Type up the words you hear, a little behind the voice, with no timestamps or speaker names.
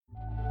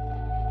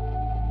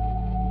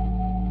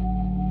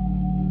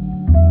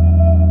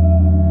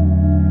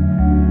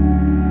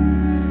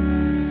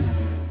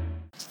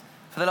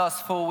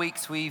last 4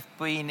 weeks, we've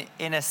been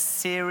in a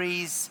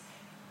series,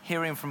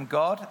 Hearing from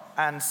God,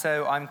 and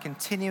so I'm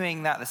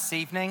continuing that this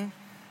evening.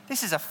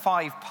 This is a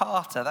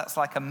 5-parter. That's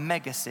like a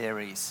mega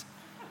series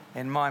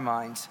in my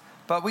mind.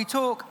 But we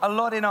talk a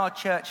lot in our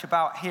church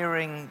about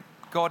hearing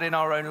God in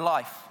our own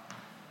life.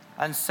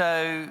 And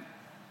so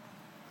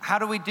how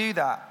do we do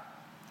that?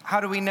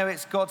 How do we know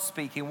it's God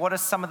speaking? What are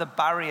some of the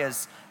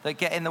barriers that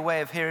get in the way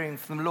of hearing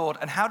from the Lord?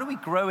 And how do we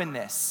grow in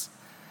this?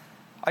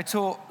 I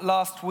talked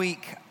last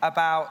week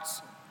about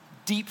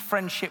deep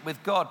friendship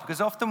with God,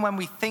 because often when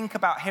we think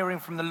about hearing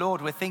from the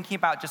Lord, we're thinking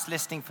about just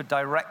listening for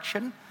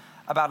direction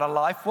about our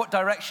life. What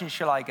direction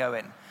shall I go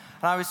in? And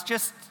I was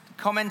just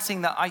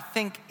commenting that I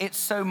think it's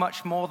so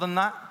much more than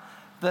that,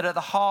 that at the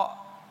heart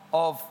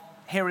of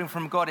hearing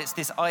from God, it's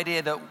this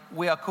idea that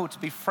we are called to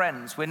be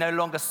friends. We're no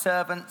longer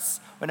servants,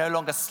 we're no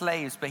longer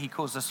slaves, but he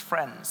calls us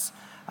friends.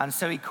 And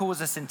so he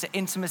calls us into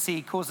intimacy,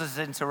 he calls us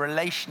into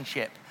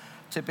relationship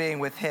to being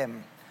with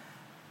him.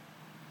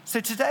 So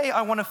today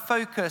I want to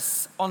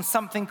focus on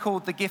something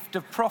called the gift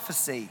of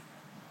prophecy,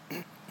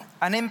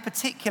 and in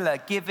particular,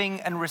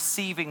 giving and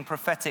receiving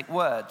prophetic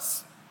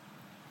words.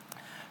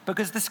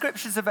 Because the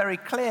scriptures are very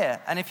clear,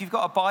 and if you've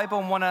got a Bible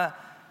and want to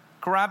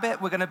grab it,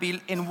 we're going to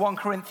be in 1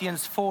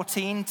 Corinthians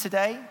 14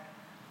 today.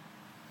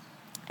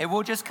 It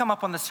will just come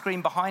up on the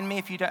screen behind me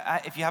if you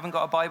haven't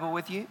got a Bible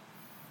with you.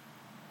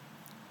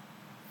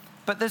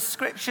 But the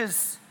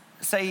scriptures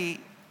say,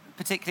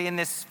 particularly in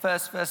this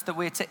first verse, that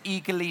we're to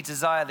eagerly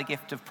desire the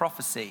gift of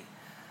prophecy.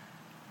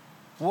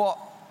 What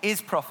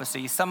is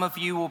prophecy? Some of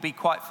you will be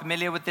quite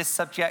familiar with this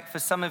subject. For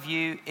some of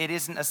you, it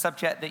isn't a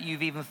subject that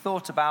you've even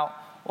thought about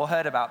or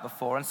heard about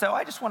before. And so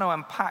I just want to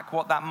unpack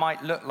what that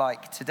might look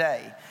like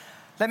today.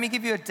 Let me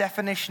give you a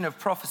definition of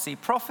prophecy.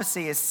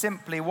 Prophecy is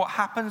simply what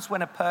happens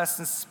when a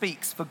person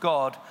speaks for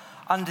God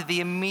under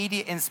the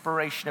immediate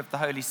inspiration of the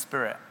Holy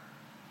Spirit.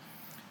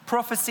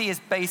 Prophecy is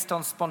based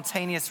on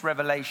spontaneous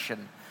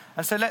revelation.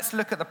 And so let's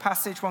look at the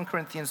passage, 1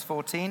 Corinthians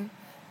 14.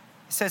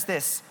 It says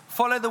this: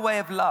 follow the way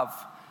of love.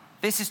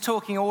 This is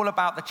talking all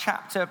about the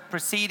chapter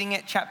preceding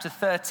it, chapter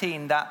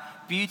 13,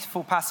 that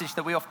beautiful passage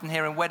that we often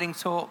hear in wedding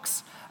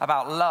talks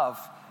about love.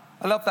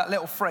 I love that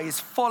little phrase,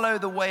 follow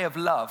the way of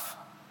love.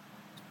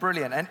 It's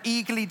brilliant. And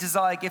eagerly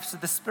desire gifts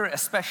of the Spirit,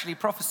 especially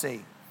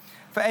prophecy.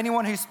 For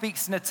anyone who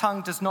speaks in a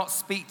tongue does not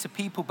speak to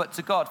people but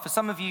to God. For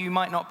some of you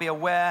might not be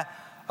aware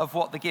of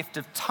what the gift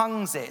of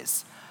tongues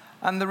is.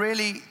 And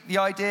the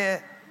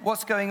idea,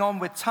 what's going on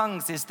with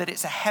tongues is that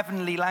it's a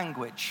heavenly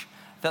language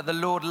that the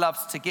Lord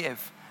loves to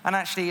give. And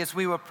actually, as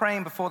we were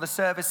praying before the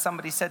service,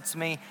 somebody said to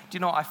me, do you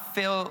know, I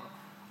feel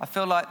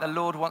like the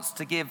Lord wants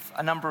to give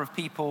a number of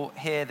people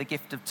here the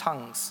gift of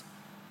tongues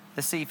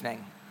this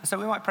evening. So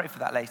we might pray for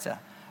that later.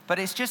 But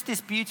it's just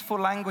this beautiful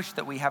language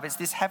that we have. It's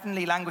this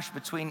heavenly language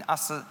between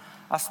us and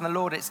the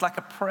Lord. It's like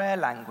a prayer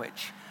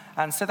language.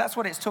 And so that's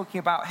what it's talking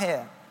about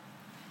here.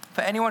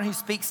 For anyone who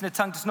speaks in a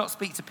tongue does not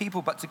speak to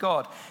people but to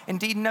God.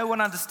 Indeed, no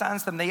one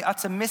understands them. They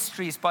utter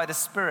mysteries by the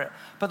Spirit.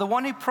 But the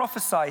one who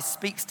prophesies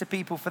speaks to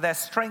people for their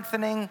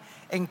strengthening,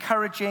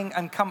 encouraging,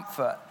 and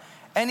comfort.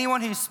 Anyone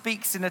who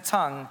speaks in a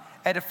tongue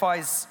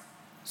edifies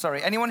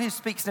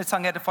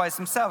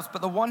themselves,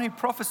 but the one who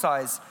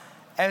prophesies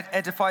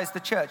edifies the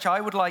church. I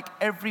would like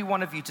every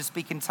one of you to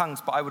speak in tongues,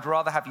 but I would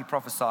rather have you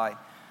prophesy.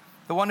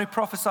 The one who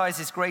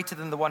prophesies is greater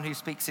than the one who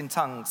speaks in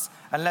tongues,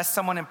 unless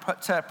someone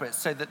interprets,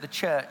 so that the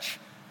church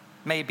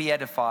may be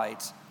edified.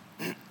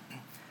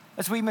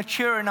 As we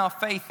mature in our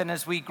faith and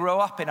as we grow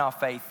up in our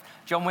faith,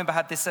 John Wimber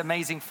had this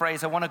amazing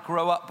phrase, I want to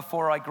grow up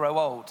before I grow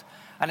old.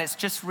 And it's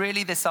just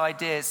really this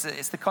idea,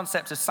 it's the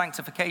concept of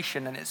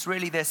sanctification, and it's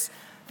really this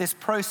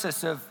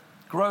process of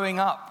growing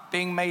up,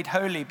 being made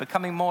holy,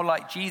 becoming more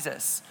like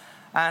Jesus.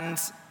 And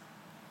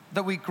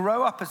that we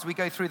grow up as we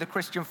go through the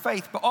Christian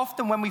faith. But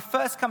often when we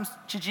first come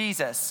to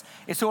Jesus,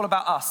 it's all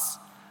about us.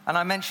 And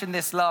I mentioned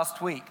this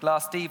last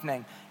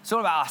evening. It's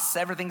all about us.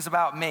 Everything's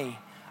about me.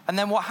 And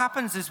then what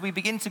happens is we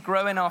begin to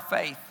grow in our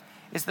faith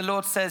is the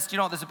Lord says, do you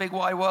know what, there's a big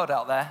wide world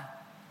out there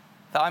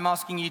that I'm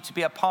asking you to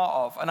be a part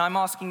of. And I'm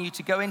asking you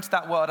to go into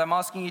that world. I'm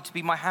asking you to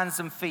be my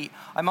hands and feet.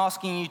 I'm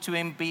asking you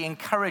to be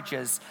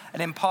encouragers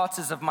and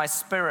imparters of my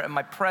spirit and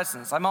my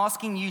presence. I'm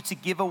asking you to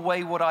give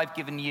away what I've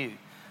given you.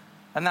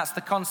 And that's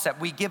the concept.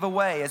 We give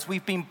away as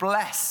we've been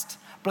blessed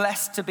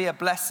to be a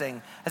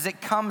blessing. As it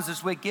comes,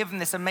 as we're given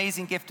this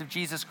amazing gift of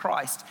Jesus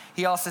Christ,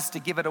 he asks us to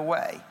give it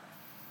away.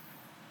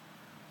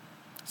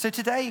 So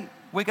today,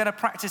 we're going to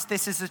practice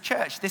this as a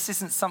church. This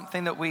isn't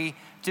something that we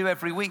do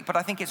every week, but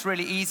I think it's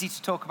really easy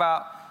to talk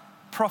about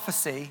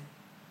prophecy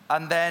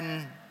and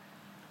then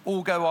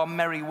all go our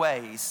merry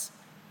ways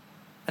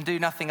and do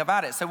nothing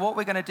about it. So what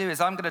we're going to do is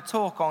I'm going to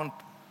talk on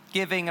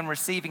giving and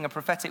receiving a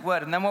prophetic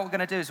word. And then what we're going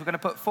to do is we're going to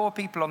put 4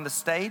 people on the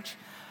stage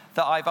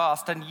that I've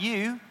asked, and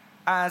you,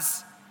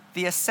 as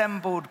the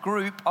assembled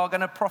group, are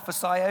going to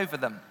prophesy over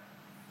them.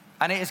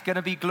 And it is going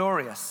to be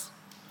glorious.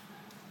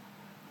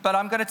 But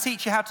I'm going to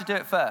teach you how to do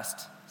it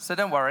first, so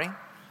don't worry.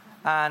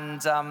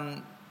 And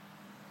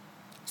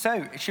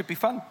so it should be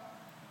fun.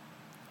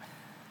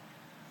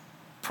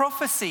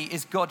 Prophecy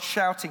is God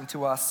shouting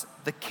to us,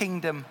 the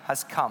kingdom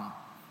has come.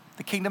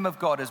 The kingdom of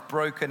God has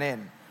broken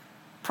in.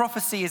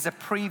 Prophecy is a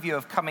preview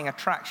of coming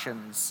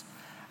attractions.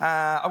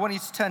 I want you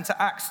to turn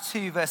to Acts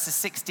 2, verses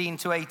 16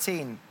 to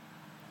 18.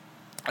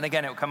 And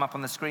again, it will come up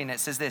on the screen. It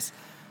says this.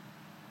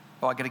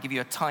 Oh, I'm going to give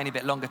you a tiny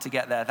bit longer to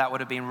get there. That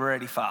would have been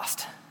really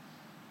fast.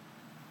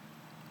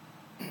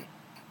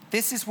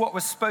 This is what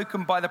was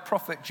spoken by the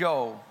prophet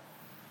Joel.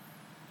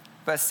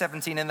 Verse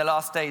 17, in the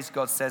last days,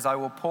 God says, I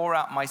will pour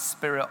out my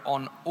spirit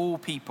on all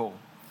people.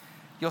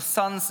 Your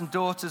sons and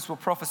daughters will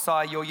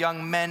prophesy, your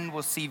young men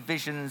will see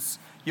visions,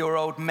 your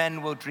old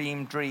men will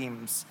dream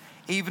dreams.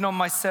 Even on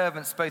my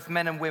servants, both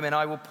men and women,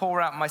 I will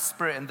pour out my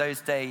spirit in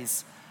those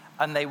days,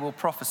 and they will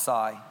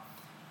prophesy.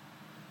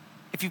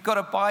 If you've got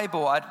a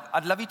Bible,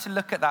 I'd love you to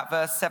look at that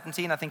verse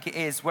 17, I think it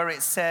is, where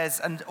it says,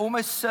 and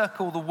almost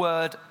circle the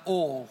word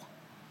all.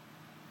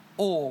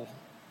 All.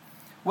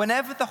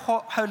 Whenever the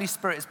Holy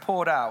Spirit is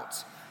poured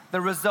out,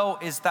 the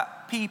result is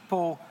that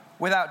people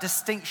without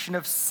distinction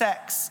of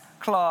sex,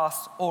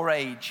 class, or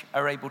age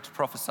are able to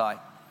prophesy.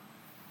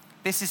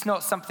 This is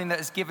not something that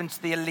is given to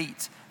the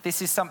elite.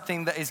 This is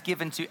something that is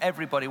given to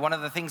everybody. One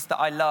of the things that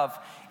I love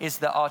is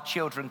that our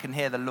children can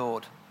hear the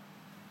Lord.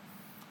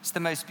 It's the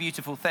most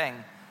beautiful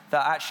thing,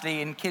 that actually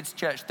in kids'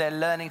 church, they're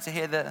learning to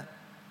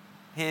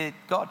hear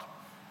God,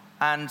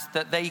 and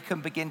that they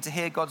can begin to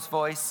hear God's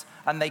voice,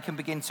 and they can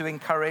begin to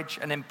encourage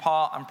and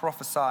impart and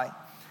prophesy.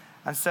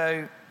 And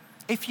so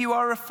if you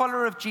are a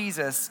follower of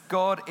Jesus,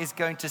 God is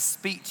going to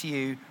speak to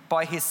you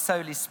by his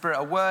Holy Spirit,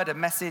 a word, a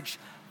message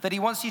that he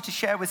wants you to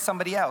share with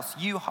somebody else.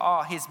 You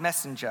are his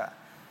messenger.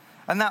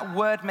 And that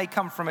word may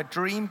come from a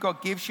dream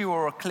God gives you,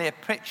 or a clear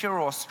picture,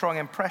 or a strong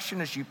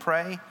impression as you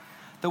pray.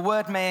 The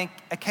word may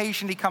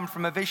occasionally come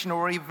from a vision,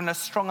 or even a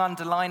strong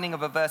underlining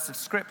of a verse of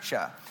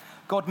scripture.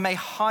 God may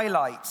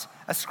highlight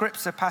a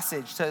scripture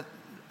passage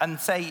and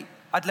say,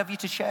 I'd love you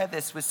to share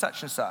this with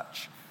such and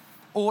such.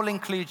 All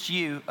includes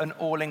you, and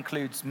all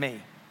includes me.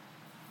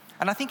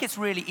 And I think it's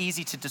really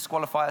easy to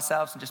disqualify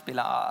ourselves and just be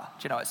like,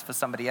 do you know, it's for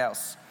somebody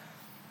else.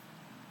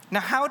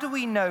 Now, how do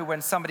we know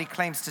when somebody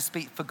claims to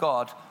speak for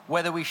God,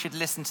 whether we should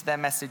listen to their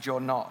message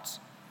or not?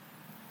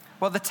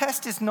 Well, the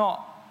test is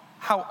not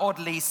how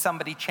oddly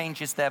somebody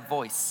changes their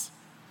voice.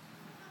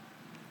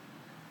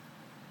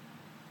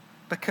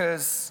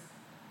 Because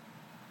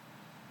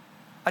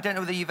I don't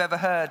know whether you've ever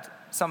heard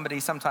somebody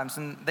sometimes,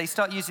 and they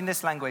start using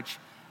this language,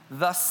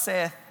 thus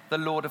saith the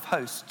Lord of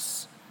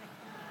hosts.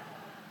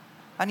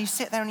 And you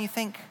sit there and you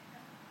think,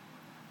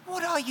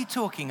 what are you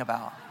talking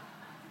about?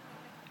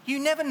 You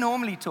never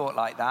normally talk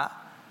like that.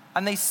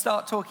 And they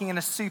start talking in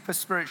a super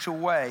spiritual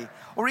way.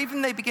 Or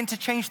even they begin to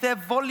change their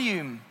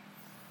volume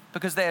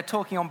because they are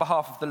talking on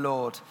behalf of the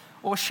Lord,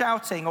 or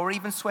shouting, or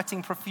even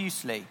sweating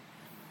profusely.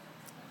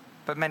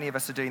 But many of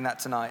us are doing that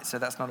tonight, so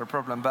that's not a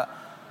problem. But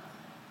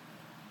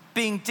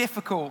being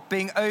difficult,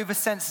 being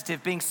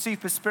oversensitive, being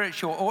super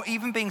spiritual, or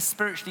even being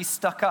spiritually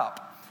stuck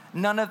up,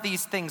 none of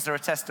these things are a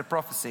test of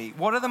prophecy.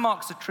 What are the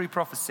marks of true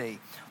prophecy?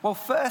 Well,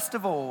 first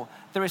of all,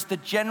 there is the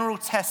general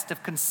test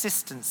of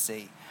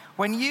consistency.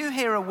 When you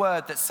hear a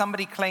word that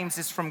somebody claims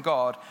is from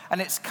God,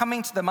 and it's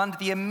coming to them under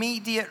the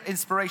immediate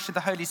inspiration of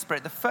the Holy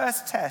Spirit, the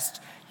first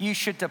test you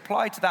should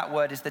apply to that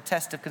word is the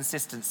test of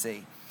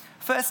consistency.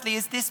 Firstly,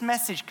 is this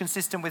message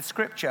consistent with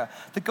Scripture?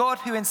 The God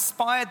who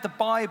inspired the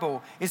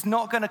Bible is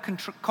not going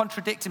to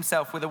contradict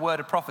himself with a word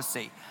of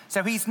prophecy.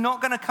 So he's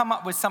not going to come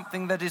up with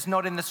something that is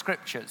not in the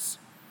Scriptures.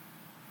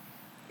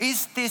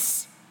 Is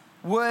this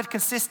word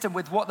consistent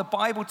with what the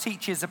Bible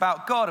teaches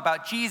about God,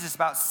 about Jesus,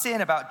 about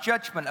sin, about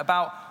judgment,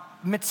 about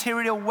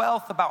material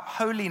wealth, about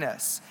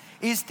holiness?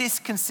 Is this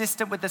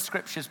consistent with the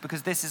Scriptures?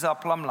 Because this is our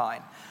plumb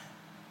line.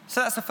 So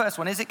that's the first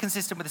one. Is it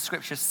consistent with the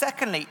Scriptures?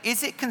 Secondly,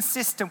 is it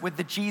consistent with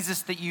the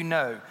Jesus that you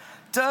know?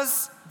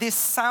 Does this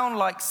sound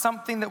like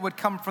something that would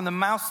come from the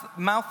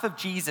mouth of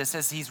Jesus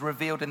as he's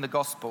revealed in the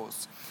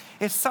Gospels?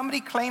 If somebody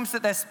claims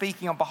that they're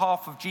speaking on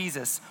behalf of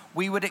Jesus,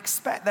 we would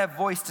expect their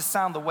voice to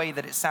sound the way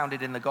that it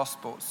sounded in the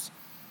Gospels.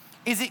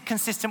 Is it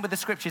consistent with the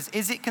Scriptures?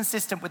 Is it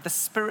consistent with the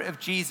Spirit of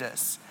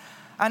Jesus?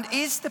 And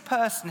is the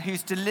person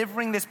who's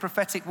delivering this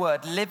prophetic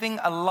word living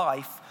a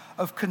life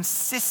of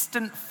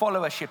consistent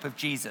followership of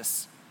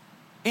Jesus?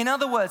 In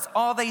other words,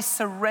 are they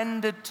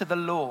surrendered to the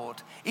Lord?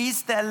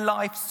 Is their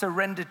life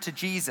surrendered to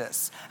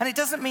Jesus? And it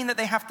doesn't mean that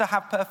they have to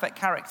have perfect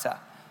character.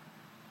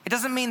 It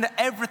doesn't mean that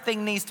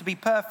everything needs to be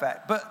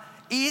perfect. But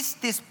is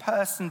this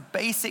person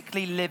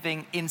basically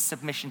living in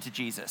submission to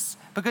Jesus?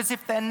 Because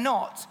if they're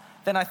not,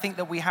 then I think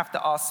that we have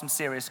to ask some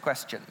serious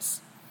questions.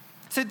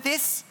 So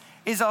this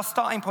is our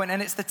starting point, and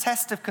it's the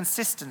test of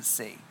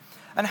consistency.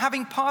 And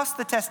having passed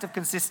the test of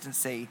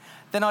consistency,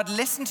 then I'd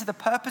listen to the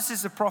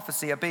purposes of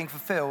prophecy are being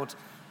fulfilled.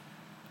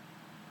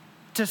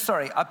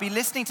 I'd be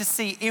listening to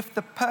see if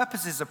the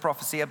purposes of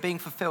prophecy are being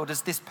fulfilled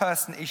as this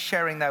person is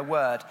sharing their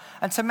word.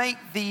 And to make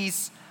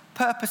these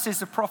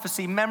purposes of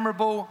prophecy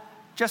memorable,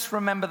 just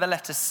remember the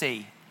letter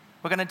C.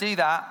 We're going to do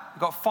that.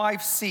 We've got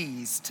 5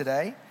 C's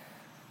today.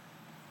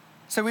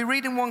 So we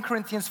read in 1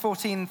 Corinthians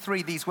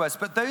 14:3 these words,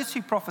 "But those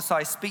who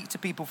prophesy speak to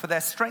people for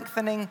their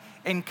strengthening,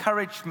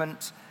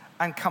 encouragement,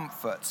 and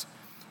comfort."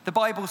 The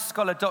Bible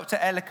scholar Dr.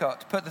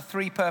 Ellicott put the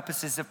three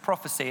purposes of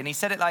prophecy, and he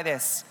said it like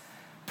this: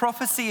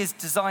 prophecy is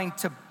designed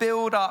to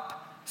build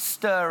up,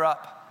 stir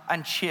up,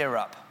 and cheer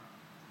up.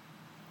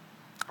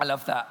 I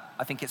love that.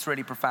 I think it's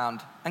really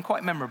profound and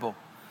quite memorable.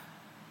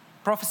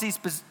 Prophecy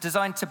is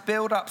designed to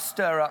build up,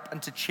 stir up,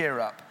 and to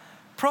cheer up.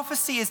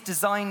 Prophecy is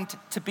designed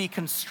to be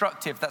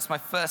constructive. That's my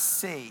first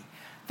C.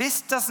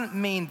 This doesn't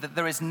mean that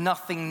there is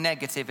nothing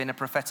negative in a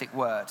prophetic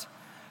word,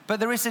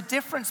 but there is a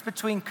difference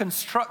between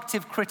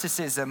constructive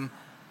criticism,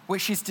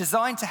 which is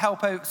designed to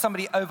help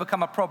somebody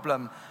overcome a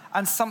problem,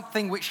 and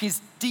something which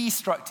is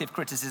destructive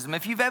criticism.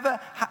 If you've ever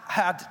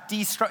had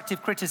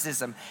destructive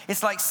criticism,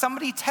 it's like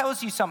somebody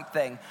tells you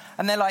something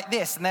and they're like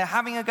this and they're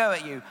having a go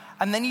at you,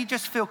 and then you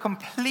just feel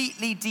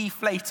completely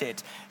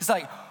deflated. It's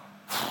like,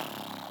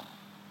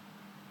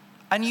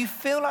 and you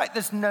feel like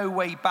there's no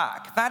way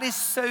back. That is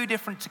so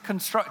different to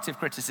constructive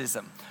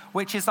criticism,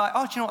 which is like,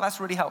 oh, do you know what,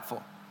 that's really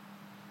helpful.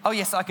 Oh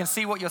yes, I can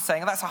see what you're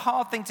saying. That's a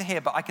hard thing to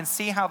hear, but I can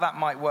see how that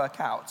might work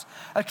out.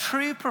 A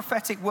true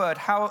prophetic word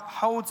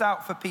holds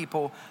out for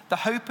people the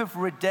hope of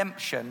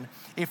redemption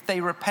if they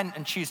repent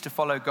and choose to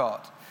follow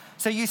God.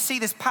 So you see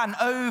this pattern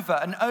over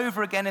and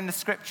over again in the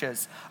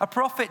scriptures. A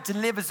prophet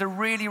delivers a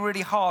really,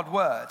 really hard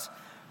word,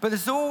 but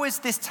there's always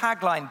this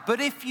tagline: but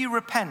if you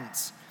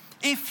repent,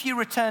 if you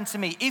return to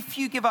me, if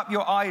you give up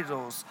your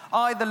idols,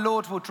 I, the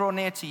Lord, will draw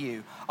near to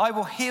you. I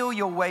will heal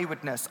your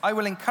waywardness. I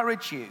will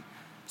encourage you.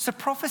 So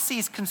prophecy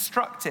is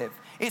constructive.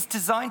 It's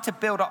designed to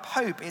build up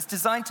hope. It's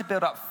designed to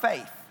build up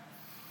faith.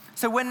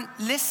 So when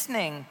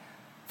listening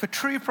for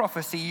true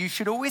prophecy, you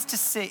should always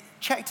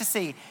check to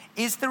see,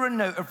 is there a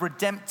note of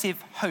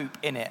redemptive hope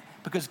in it?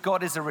 Because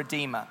God is a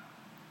redeemer.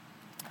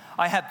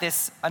 I had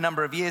this a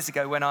number of years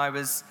ago when I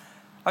was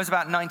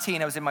about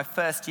 19. I was in my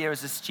first year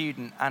as a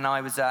student, and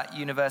I was at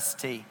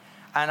university.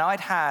 And I'd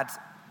had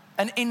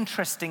an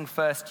interesting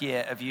first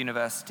year of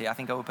university. I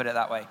think I would put it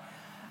that way.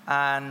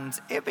 And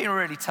it had been a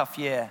really tough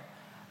year.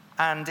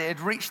 And it had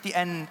reached the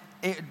end.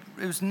 It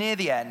was near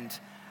the end.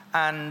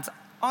 And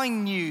I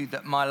knew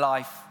that my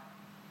life,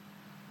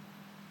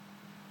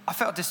 I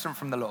felt distant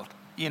from the Lord.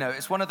 You know,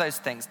 it's one of those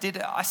things.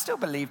 I still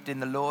believed in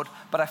the Lord,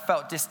 but I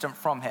felt distant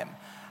from him.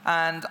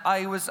 And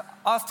I was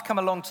asked to come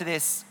along to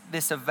this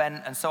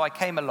event, and so I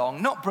came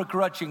along, not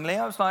begrudgingly.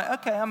 I was like,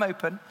 okay, I'm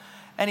open.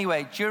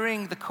 Anyway,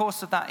 during the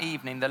course of that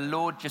evening, the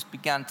Lord just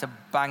began to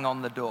bang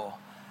on the door.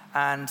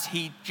 And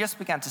he just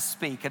began to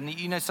speak. And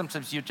you know,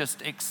 sometimes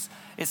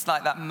it's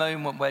like that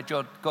moment where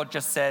God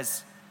just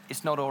says,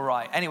 it's not all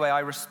right. Anyway, I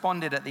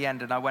responded at the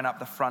end, and I went up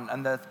the front,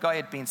 and the guy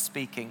who had been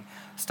speaking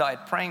started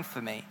praying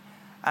for me.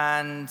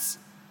 And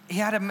he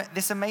had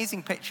this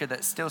amazing picture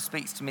that still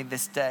speaks to me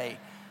this day.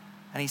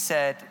 And he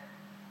said,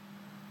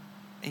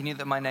 he knew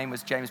that my name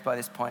was James by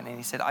this point, and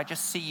he said, I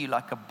just see you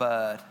like a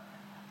bird,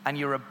 and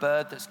you're a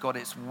bird that's got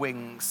its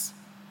wings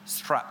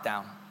strapped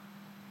down.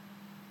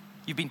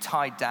 You've been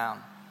tied down.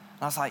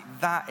 And I was like,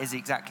 that is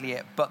exactly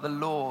it. But the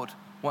Lord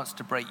wants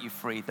to break you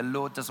free. The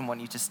Lord doesn't want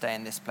you to stay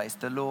in this place.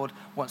 The Lord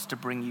wants to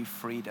bring you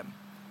freedom.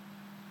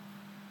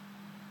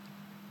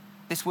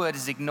 This word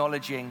is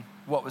acknowledging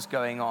what was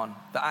going on,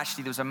 that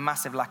actually there was a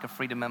massive lack of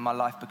freedom in my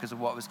life because of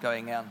what was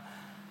going on.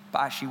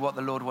 But actually what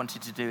the Lord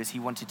wanted to do is he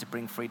wanted to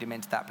bring freedom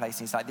into that place.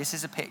 And he's like, this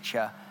is a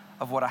picture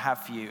of what I have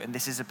for you, and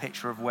this is a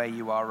picture of where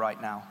you are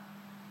right now.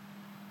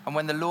 And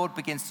when the Lord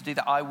begins to do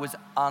that, I was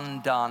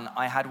undone.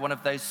 I had one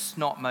of those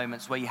snot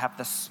moments where you have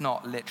the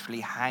snot literally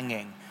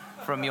hanging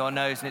from your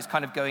nose, and it's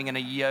kind of going in a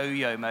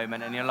yo-yo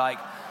moment, and you're like,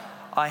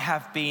 I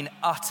have been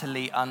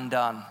utterly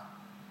undone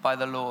by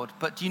the Lord.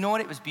 But do you know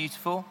what? It was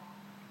beautiful.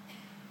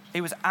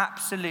 It was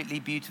absolutely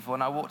beautiful.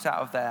 And I walked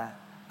out of there,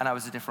 and I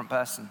was a different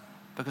person,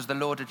 because the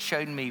Lord had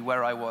shown me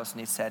where I was, and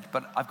he said,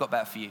 but I've got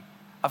better for you.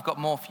 I've got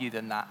more for you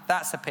than that.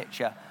 That's a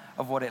picture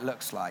of what it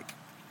looks like.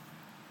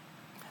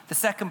 The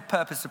second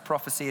purpose of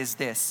prophecy is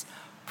this.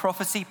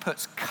 Prophecy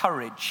puts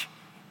courage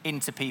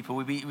into people.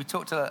 We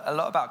talked a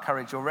lot about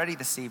courage already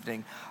this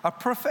evening. A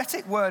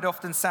prophetic word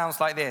often sounds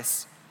like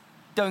this.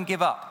 Don't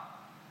give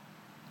up.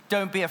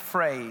 Don't be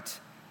afraid.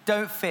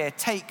 Don't fear.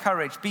 Take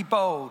courage. Be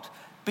bold.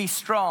 Be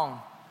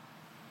strong.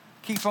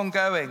 Keep on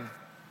going.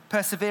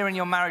 Persevere in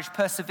your marriage.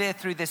 Persevere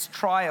through this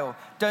trial.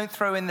 Don't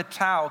throw in the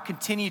towel.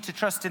 Continue to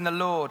trust in the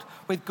Lord.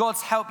 With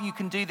God's help, you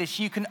can do this.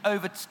 You can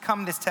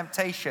overcome this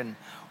temptation.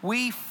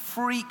 We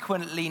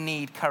frequently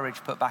need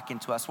courage put back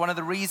into us. One of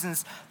the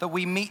reasons that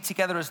we meet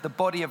together as the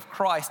body of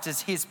Christ,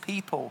 as his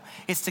people,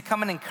 is to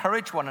come and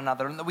encourage one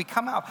another, and that we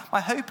come out. My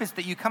hope is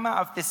that you come out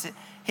of this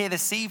here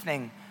this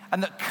evening,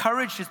 and that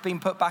courage has been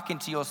put back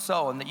into your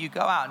soul, and that you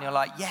go out and you're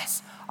like,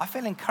 yes, I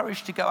feel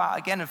encouraged to go out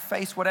again and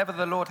face whatever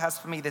the Lord has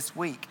for me this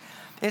week.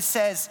 It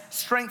says,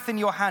 strengthen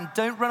your hand.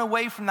 Don't run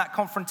away from that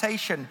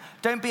confrontation.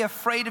 Don't be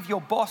afraid of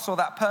your boss or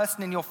that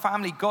person in your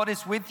family. God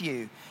is with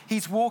you.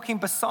 He's walking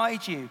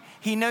beside you.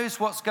 He knows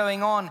what's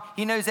going on.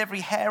 He knows every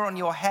hair on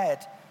your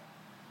head.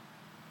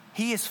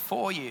 He is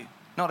for you,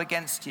 not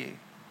against you.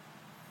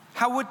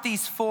 How would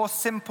these 4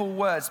 simple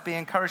words be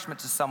encouragement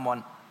to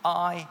someone?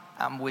 I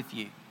am with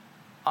you.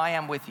 I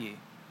am with you,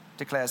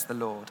 declares the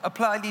Lord.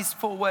 Apply these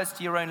 4 words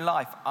to your own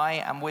life. I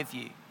am with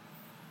you.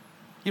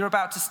 You're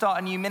about to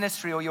start a new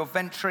ministry, or you're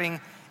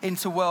venturing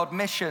into world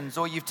missions,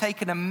 or you've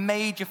taken a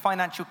major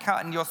financial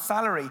cut in your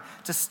salary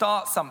to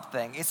start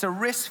something. It's a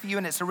risk for you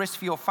and it's a risk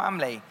for your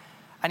family.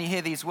 And you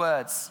hear these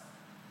words,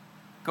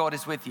 God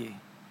is with you.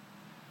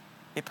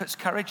 It puts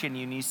courage in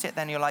you, and you sit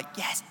there and you're like,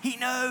 yes, he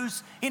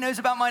knows. He knows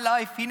about my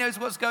life. He knows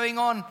what's going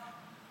on.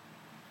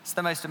 It's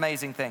the most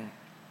amazing thing.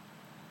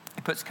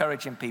 It puts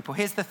courage in people.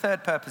 Here's the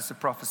third purpose of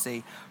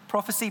prophecy.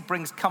 Prophecy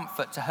brings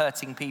comfort to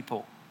hurting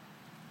people.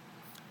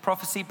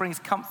 Prophecy brings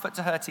comfort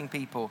to hurting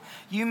people.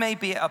 You may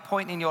be at a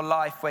point in your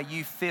life where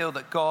you feel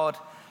that God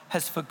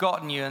has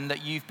forgotten you and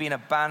that you've been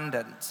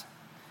abandoned,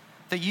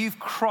 that you've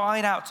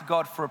cried out to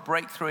God for a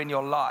breakthrough in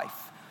your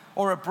life,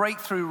 or a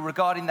breakthrough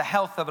regarding the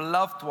health of a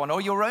loved one,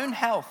 or your own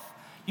health.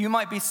 You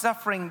might be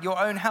suffering your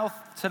own health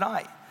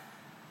tonight.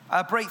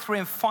 A breakthrough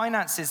in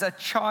finances. A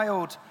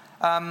child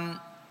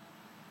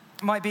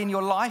might be in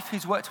your life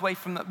who's walked away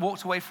from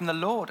the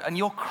Lord, and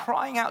you're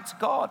crying out to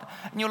God,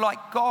 and you're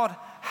like, God,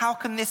 how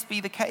can this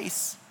be the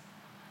case?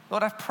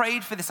 Lord, I've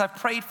prayed for this. I've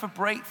prayed for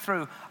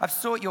breakthrough. I've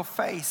sought your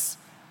face.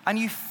 And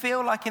you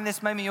feel like in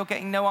this moment you're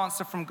getting no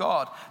answer from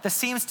God. There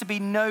seems to be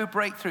no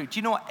breakthrough. Do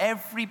you know what?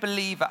 Every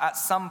believer at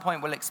some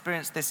point will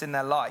experience this in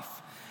their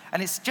life.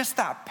 And it's just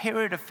that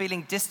period of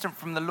feeling distant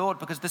from the Lord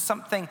because there's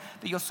something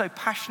that you're so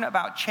passionate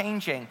about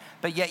changing,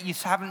 but yet you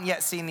haven't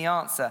yet seen the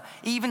answer.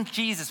 Even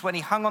Jesus, when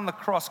he hung on the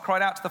cross,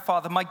 cried out to the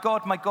Father, my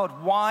God,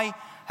 why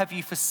have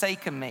you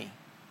forsaken me?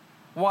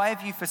 Why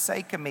have you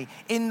forsaken me?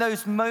 In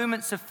those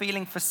moments of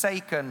feeling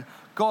forsaken,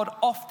 God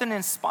often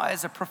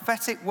inspires a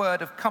prophetic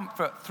word of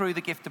comfort through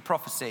the gift of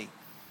prophecy.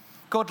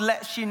 God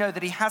lets you know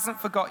that he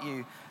hasn't forgot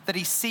you, that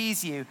he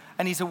sees you,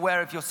 and he's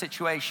aware of your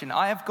situation.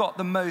 I have got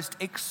the most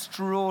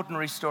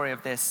extraordinary story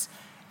of this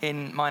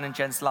in mine and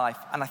Jen's life,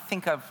 and I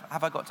think have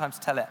I got time to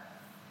tell it?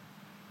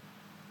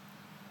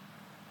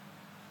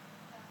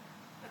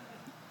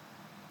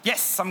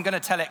 Yes, I'm going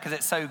to tell it because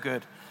it's so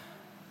good.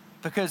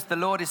 Because the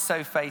Lord is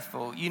so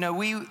faithful. You know,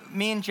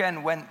 me and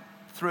Jen went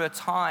through a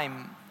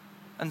time,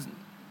 and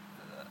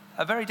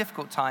a very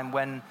difficult time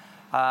when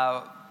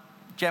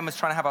Jen was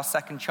trying to have our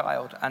second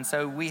child. And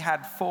so we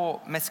had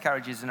 4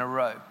 miscarriages in a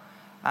row.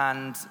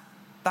 And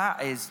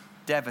that is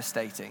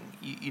devastating.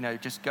 You know,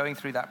 just going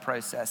through that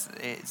process,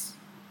 it's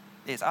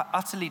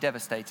utterly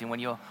devastating when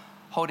you're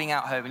holding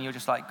out hope and you're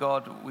just like,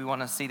 God, we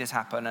want to see this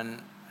happen.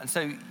 And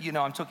so, you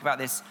know, I'm talking about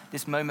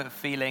this moment of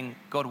feeling,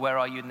 God, where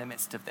are you in the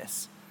midst of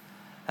this?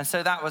 And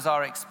so that was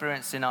our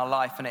experience in our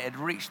life, and it had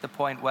reached the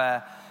point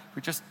where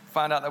we just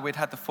found out that we'd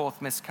had the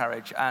 4th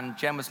miscarriage, and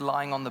Jen was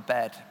lying on the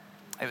bed.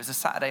 It was a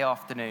Saturday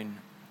afternoon,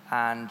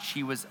 and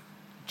she was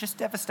just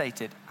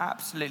devastated,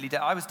 absolutely.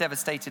 I was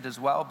devastated as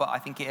well, but I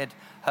think it had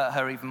hurt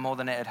her even more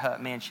than it had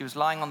hurt me, and she was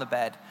lying on the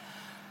bed.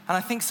 And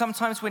I think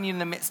sometimes when you're in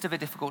the midst of a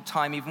difficult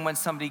time, even when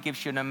somebody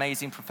gives you an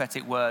amazing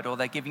prophetic word, or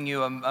they're giving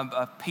you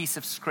a piece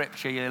of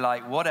scripture, you're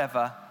like,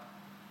 whatever.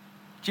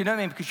 Do you know what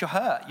I mean? Because you're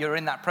hurt. You're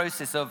in that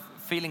process of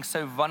feeling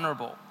so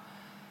vulnerable.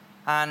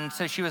 And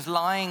so she was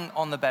lying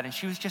on the bed and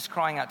she was just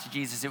crying out to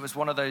Jesus. It was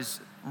one of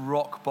those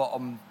rock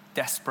bottom,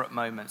 desperate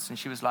moments. And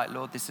she was like,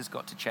 Lord, this has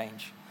got to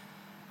change.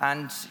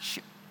 And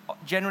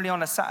generally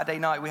on a Saturday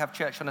night, we have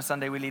church. On a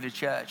Sunday, we lead a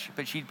church.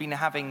 But she'd been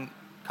having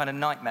kind of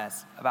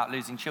nightmares about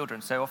losing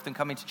children. So often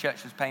coming to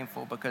church was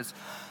painful because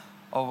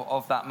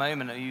of that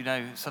moment. You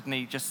know,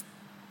 suddenly just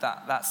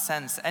that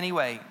sense.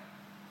 Anyway,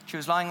 she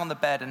was lying on the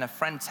bed and a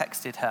friend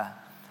texted her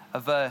a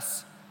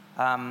verse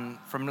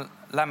from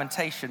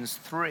Lamentations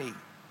 3,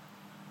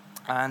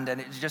 and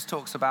it just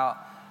talks about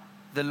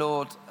the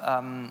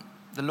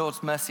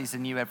Lord's mercies are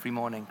new every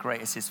morning.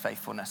 Great is his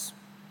faithfulness.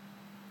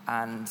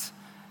 And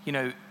you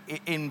know,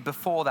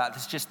 before that,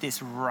 there's just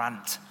this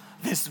rant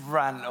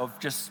of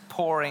just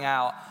pouring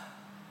out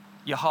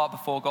your heart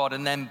before God,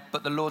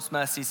 but the Lord's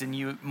mercies are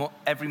new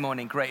every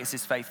morning. Great is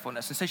his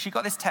faithfulness. And so she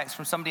got this text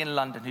from somebody in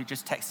London who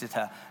just texted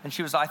her, and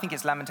she was like, I think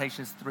it's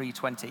Lamentations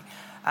 3:20,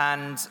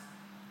 and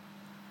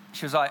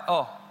she was like,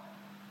 oh,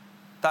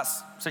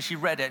 so she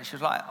read it and she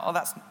was like, oh,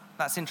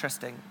 that's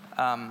interesting.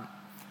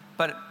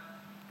 But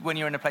when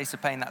you're in a place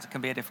of pain, that can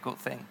be a difficult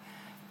thing.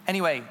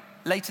 Anyway,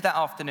 later that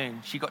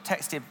afternoon, she got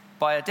texted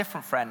by a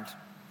different friend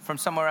from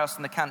somewhere else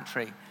in the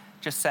country,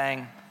 just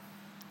saying,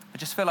 I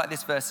just feel like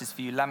this verse is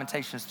for you,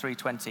 Lamentations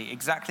 3:20,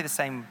 exactly the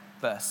same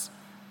verse.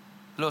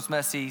 The Lord's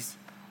mercies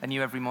are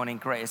new every morning,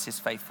 great is his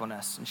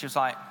faithfulness. And she was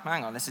like,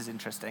 hang on, this is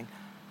interesting.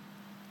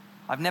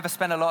 I've never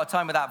spent a lot of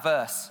time with that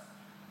verse.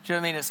 Do you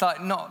know what I mean? It's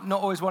like not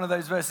always one of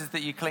those verses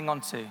that you cling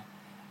on to.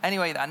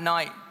 Anyway, that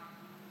night,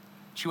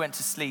 she went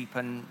to sleep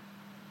and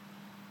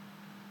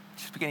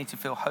she was beginning to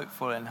feel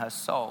hopeful in her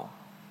soul.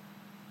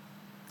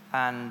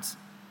 And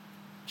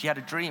she had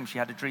a dream. She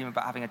had a dream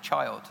about having a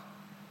child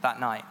that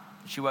night.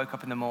 She woke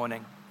up in the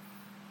morning.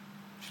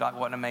 She's like,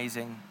 what an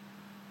amazing,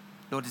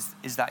 Lord,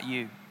 is that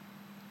you?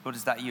 Lord,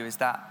 is that you? Is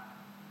that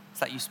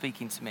you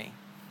speaking to me?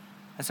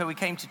 And so we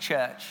came to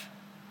church.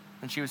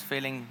 And she was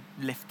feeling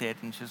lifted,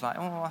 and she was like,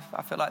 oh,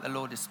 I feel like the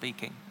Lord is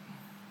speaking.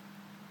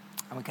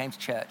 And we came to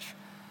church,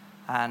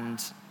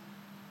 and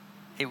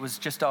it was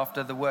just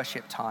after the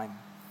worship time.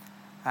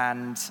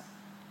 And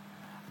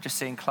just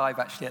seeing Clive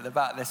actually at the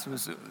back, this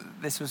was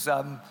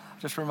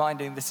just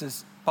reminding, this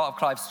is part of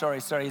Clive's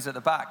story. Sorry, he's at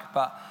the back,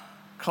 but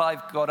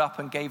Clive got up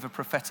and gave a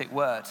prophetic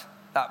word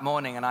that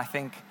morning, and I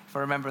think, if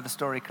I remember the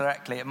story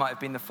correctly, it might have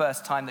been the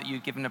first time that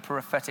you'd given a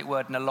prophetic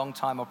word in a long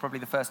time, or probably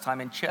the first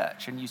time in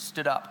church, and you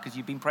stood up because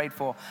you'd been prayed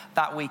for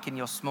that week in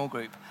your small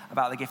group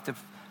about the gift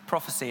of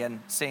prophecy and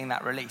seeing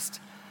that released.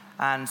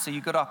 And so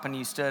you got up and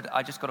you stood,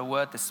 I just got a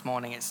word this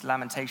morning, it's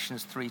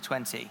Lamentations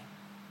 3:20.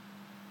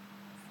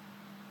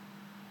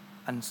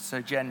 And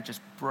so Jen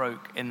just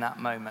broke in that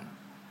moment.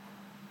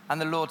 And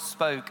the Lord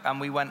spoke,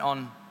 and we went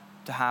on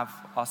to have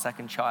our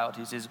second child,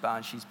 who's Isabel,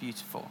 and she's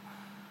beautiful.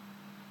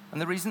 And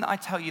the reason that I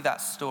tell you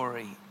that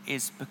story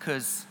is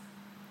because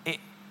it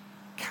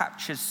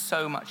captures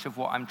so much of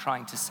what I'm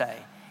trying to say.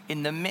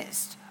 In the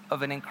midst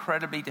of an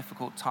incredibly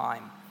difficult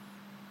time,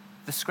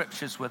 the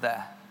scriptures were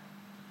there.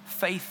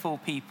 Faithful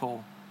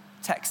people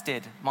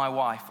texted my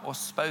wife or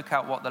spoke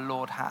out what the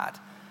Lord had.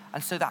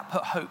 And so that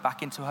put hope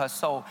back into her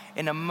soul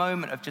in a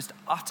moment of just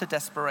utter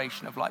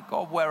desperation of like,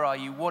 God, where are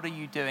you? What are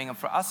you doing? And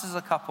for us as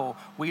a couple,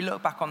 we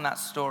look back on that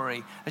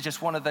story as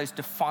just one of those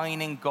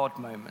defining God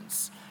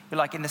moments. You're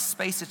like, in the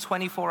space of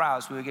 24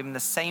 hours, we were given the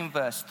same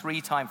verse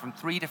 3 times from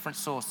 3 different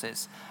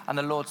sources. And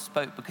the Lord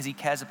spoke because he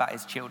cares about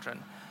his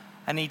children.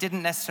 And he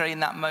didn't necessarily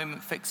in that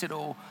moment fix it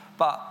all,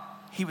 but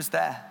he was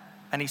there.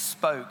 And he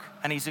spoke,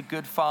 and he's a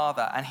good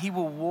father. And he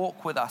will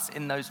walk with us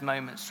in those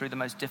moments through the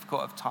most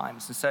difficult of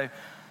times. And so,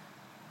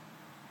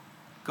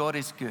 God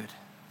is good.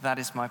 That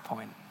is my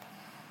point.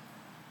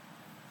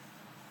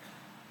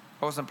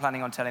 I wasn't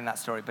planning on telling that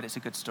story, but it's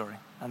a good story.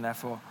 And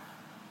therefore,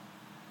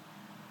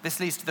 this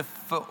leads to the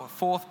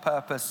fourth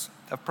purpose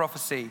of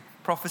prophecy.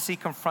 Prophecy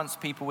confronts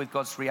people with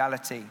God's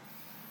reality.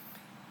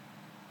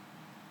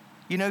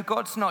 You know,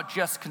 God's not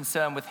just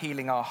concerned with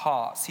healing our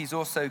hearts. He's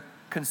also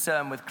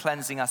concerned with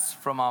cleansing us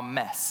from our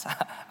mess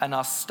and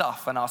our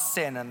stuff and our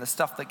sin and the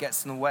stuff that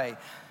gets in the way.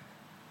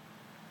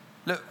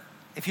 Look,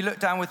 if you look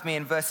down with me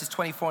in verses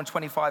 24 and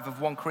 25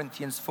 of 1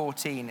 Corinthians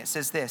 14, it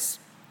says this: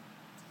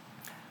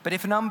 but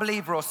if an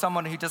unbeliever or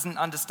someone who doesn't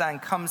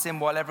understand comes in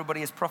while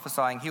everybody is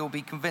prophesying, he will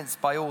be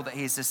convinced by all that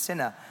he is a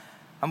sinner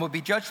and will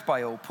be judged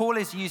by all. Paul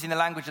is using the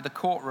language of the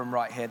courtroom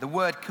right here. The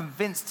word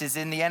convinced is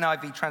in the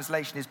NIV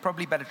translation, is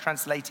probably better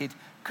translated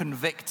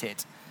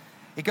convicted.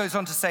 It goes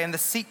on to say, and the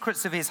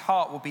secrets of his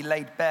heart will be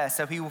laid bare,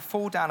 so he will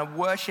fall down and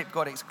worship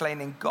God,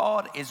 exclaiming,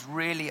 God is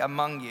really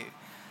among you.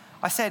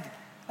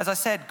 As I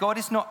said, God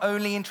is not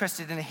only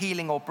interested in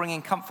healing or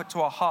bringing comfort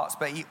to our hearts,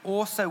 but he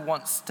also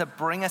wants to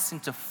bring us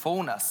into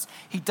fullness.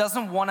 He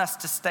doesn't want us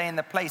to stay in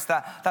the place,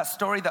 that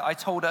story that I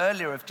told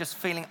earlier of just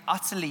feeling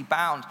utterly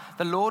bound.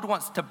 The Lord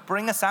wants to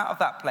bring us out of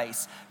that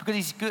place because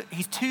he's good.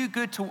 He's too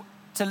good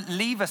to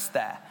leave us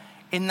there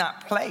in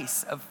that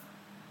place of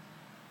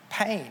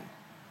pain.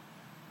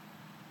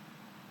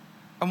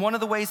 And one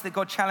of the ways that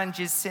God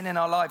challenges sin in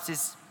our lives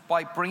is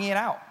by bringing it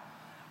out.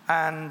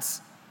 And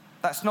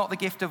that's not the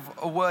gift of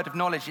a word of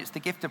knowledge, it's the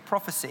gift of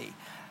prophecy.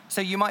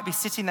 So you might be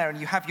sitting there and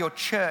you have your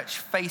church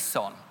face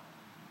on.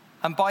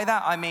 And by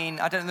that, I mean,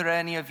 I don't know if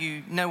any of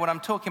you know what I'm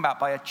talking about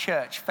by a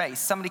church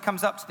face. Somebody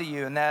comes up to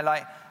you and they're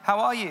like, how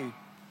are you?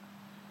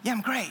 Yeah,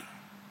 I'm great.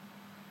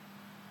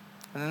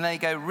 And then they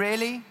go,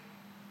 really?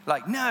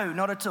 Like, no,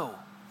 not at all.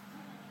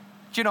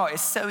 Do you know what?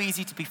 It's so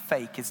easy to be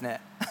fake, isn't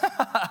it? Do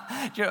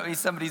you know what I mean?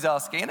 Somebody's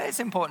asking. And it's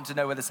important to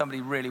know whether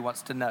somebody really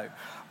wants to know.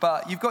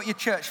 But you've got your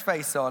church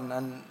face on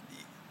and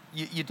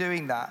you're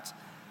doing that.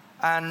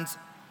 And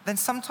then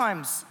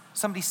sometimes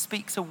somebody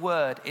speaks a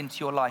word into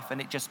your life and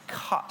it just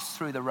cuts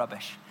through the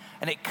rubbish.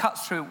 And it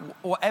cuts through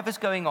whatever's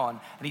going on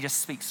and he just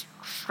speaks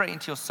straight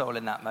into your soul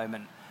in that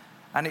moment.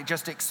 And it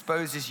just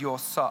exposes your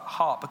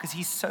heart because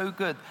he's so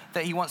good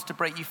that he wants to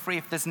break you free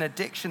if there's an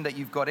addiction that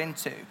you've got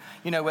into.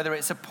 You know, whether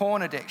it's a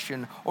porn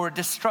addiction or a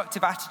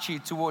destructive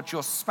attitude towards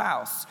your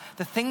spouse.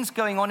 The things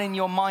going on in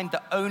your mind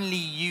that only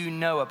you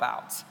know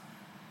about.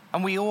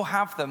 And we all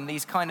have them,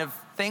 these kind of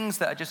things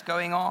that are just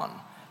going on.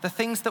 The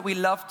things that we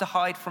love to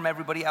hide from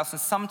everybody else.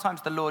 And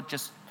sometimes the Lord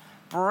just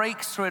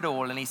breaks through it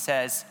all and he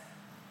says,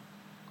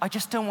 I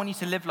just don't want you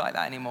to live like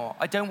that anymore.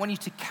 I don't want you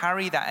to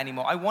carry that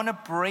anymore. I want to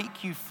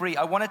break you free.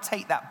 I want to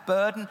take that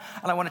burden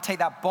and I want to take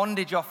that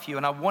bondage off you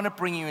and I want to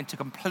bring you into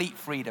complete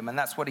freedom. And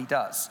that's what he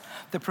does.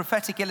 The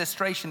prophetic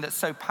illustration that's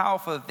so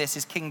powerful of this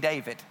is King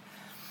David.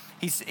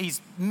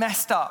 He's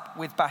messed up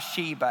with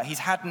Bathsheba. He's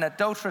had an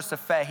adulterous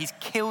affair. He's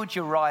killed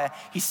Uriah.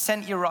 He's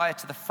sent Uriah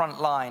to the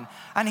front line.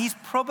 And he's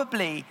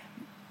probably,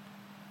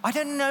 I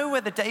don't know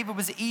whether David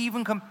was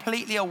even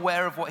completely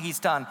aware of what he's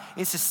done.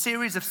 It's a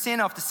series of sin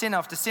after sin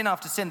after sin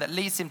after sin that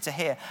leads him to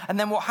here. And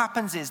then what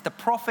happens is the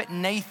prophet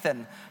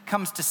Nathan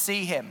comes to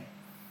see him.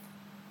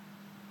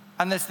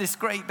 And there's this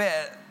great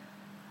bit,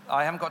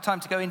 I haven't got time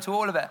to go into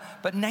all of it,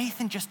 but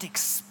Nathan just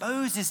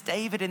exposes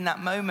David in that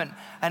moment.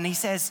 And he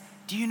says,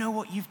 do you know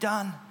what you've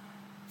done?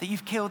 that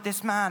you've killed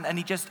this man. And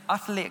he just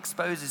utterly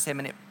exposes him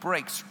and it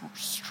breaks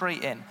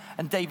straight in.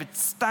 And David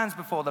stands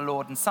before the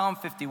Lord, and Psalm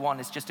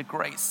 51 is just a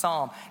great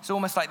psalm. It's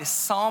almost like this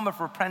psalm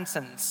of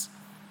repentance.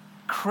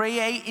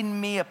 Create in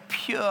me a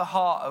pure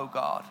heart, O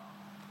God,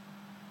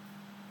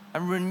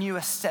 and renew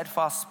a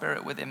steadfast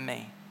spirit within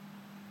me.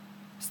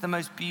 It's the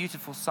most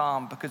beautiful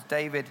psalm because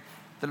David,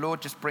 the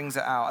Lord just brings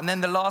it out. And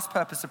then the last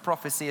purpose of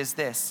prophecy is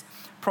this.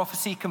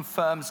 Prophecy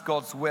confirms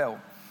God's will.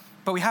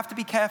 But we have to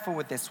be careful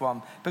with this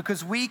one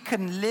because we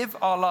can live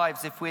our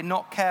lives, if we're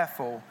not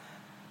careful,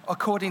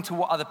 according to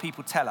what other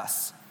people tell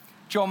us.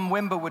 John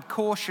Wimber would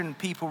caution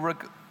people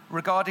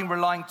regarding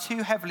relying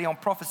too heavily on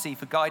prophecy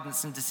for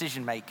guidance and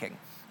decision making.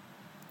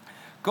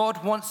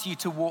 God wants you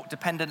to walk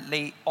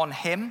dependently on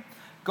him.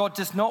 God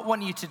does not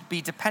want you to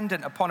be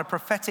dependent upon a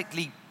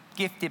prophetically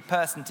gifted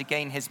person to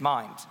gain his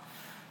mind.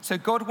 So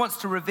God wants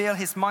to reveal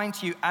his mind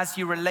to you as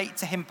you relate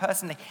to him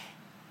personally.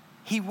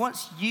 He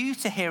wants you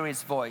to hear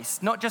his voice,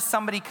 not just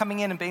somebody coming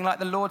in and being like,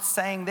 the Lord's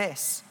saying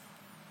this.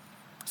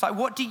 It's like,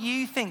 what do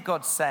you think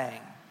God's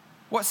saying?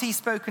 What's he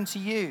spoken to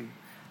you?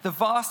 The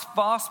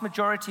vast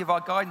majority of our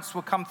guidance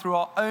will come through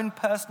our own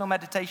personal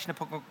meditation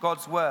upon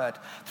God's word,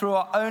 through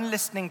our own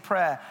listening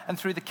prayer, and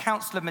through the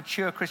counsel of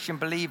mature Christian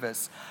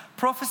believers.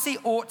 Prophecy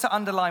ought to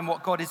underline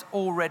what God is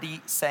already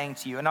saying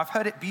to you. And I've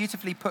heard it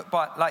beautifully put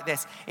like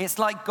this. It's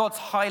like God's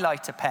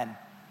highlighter pen.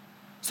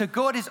 So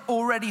God is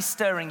already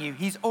stirring you.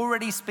 He's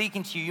already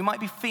speaking to you. You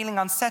might be feeling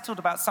unsettled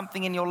about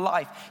something in your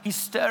life. He's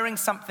stirring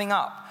something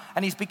up.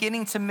 And he's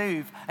beginning to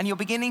move, and you're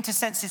beginning to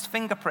sense his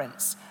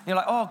fingerprints. And you're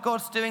like, oh,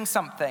 God's doing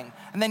something.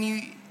 And then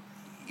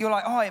you're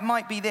like, oh, it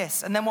might be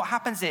this. And then what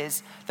happens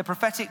is the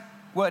prophetic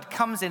word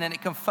comes in and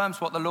it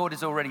confirms what the Lord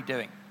is already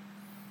doing.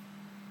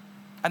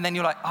 And then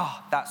you're like,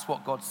 oh, that's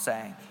what God's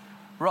saying.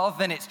 Rather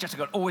than it's just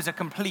always a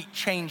complete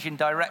change in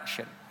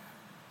direction.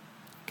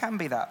 It can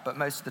be that, but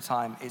most of the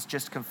time it's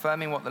just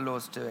confirming what the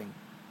Lord's doing.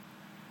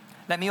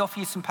 Let me offer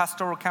you some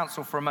pastoral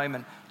counsel for a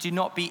moment. Do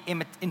not be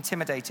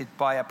intimidated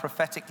by a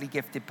prophetically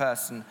gifted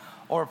person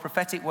or a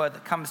prophetic word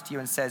that comes to you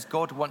and says,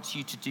 God wants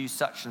you to do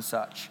such and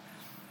such.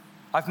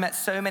 I've met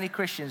so many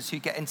Christians who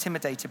get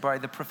intimidated by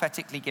the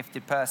prophetically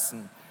gifted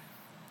person.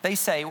 They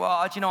say,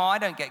 well, do you know, I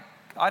don't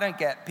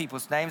get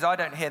people's names. I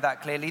don't hear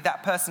that clearly.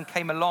 That person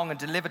came along and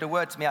delivered a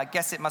word to me. I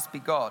guess it must be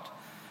God.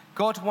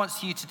 God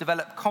wants you to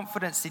develop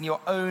confidence in your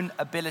own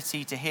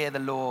ability to hear the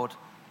Lord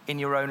in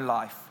your own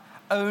life.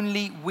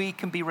 Only we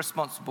can be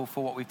responsible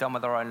for what we've done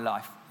with our own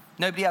life.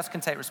 Nobody else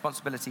can take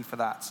responsibility for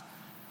that.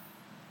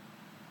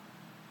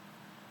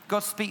 God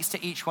speaks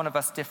to each one of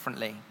us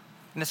differently.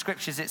 In the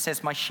scriptures, it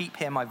says, my sheep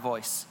hear my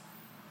voice.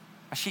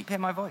 My sheep hear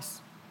my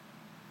voice.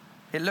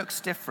 It looks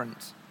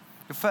different.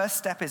 The first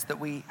step is that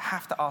we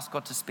have to ask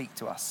God to speak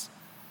to us.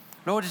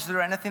 Lord, is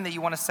there anything that you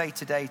want to say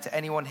today to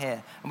anyone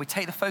here? And we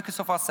take the focus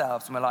off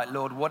ourselves and we're like,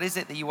 Lord, what is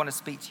it that you want to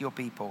speak to your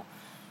people?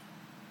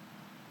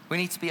 We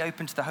need to be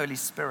open to the Holy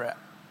Spirit.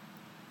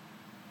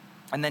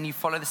 And then you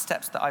follow the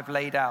steps that I've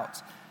laid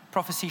out.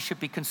 Prophecy should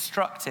be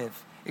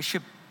constructive. It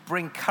should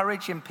bring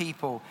courage in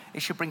people.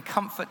 It should bring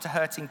comfort to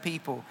hurting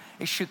people.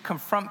 It should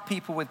confront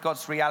people with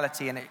God's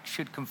reality, and it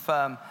should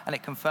confirm, and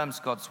it confirms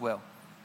God's will.